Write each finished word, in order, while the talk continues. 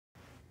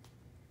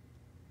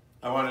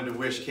I wanted to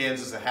wish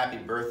Kansas a happy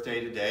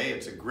birthday today.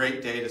 It's a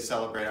great day to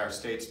celebrate our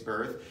state's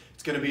birth.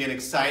 It's going to be an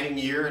exciting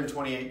year in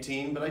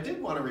 2018, but I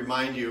did want to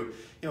remind you,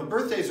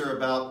 birthdays are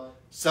about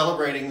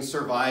celebrating,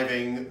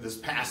 surviving this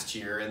past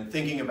year and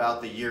thinking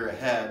about the year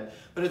ahead.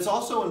 But it's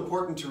also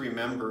important to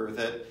remember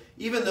that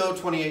even though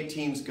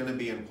 2018 is going to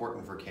be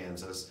important for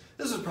Kansas,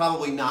 this is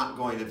probably not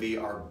going to be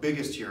our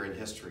biggest year in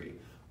history.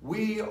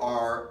 We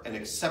are an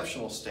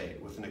exceptional state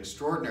with an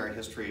extraordinary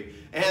history,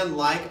 and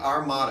like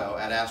our motto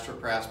at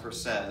Astra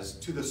says,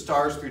 to the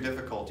stars through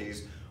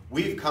difficulties,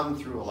 we've come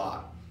through a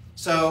lot.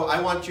 So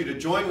I want you to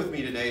join with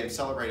me today in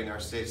celebrating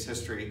our state's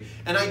history,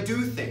 and I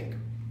do think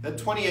that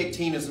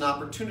 2018 is an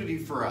opportunity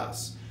for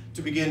us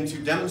to begin to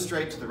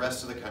demonstrate to the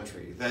rest of the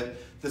country that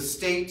the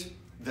state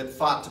that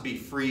fought to be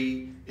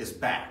free is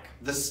back.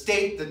 The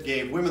state that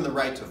gave women the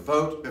right to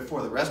vote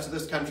before the rest of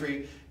this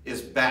country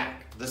is back.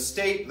 The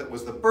state that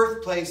was the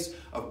birthplace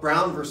of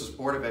Brown versus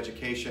Board of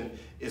Education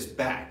is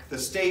back. The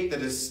state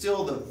that is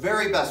still the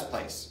very best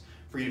place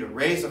for you to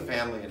raise a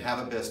family and have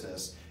a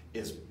business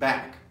is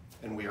back.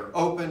 And we are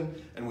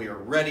open and we are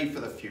ready for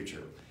the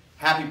future.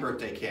 Happy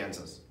birthday,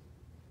 Kansas.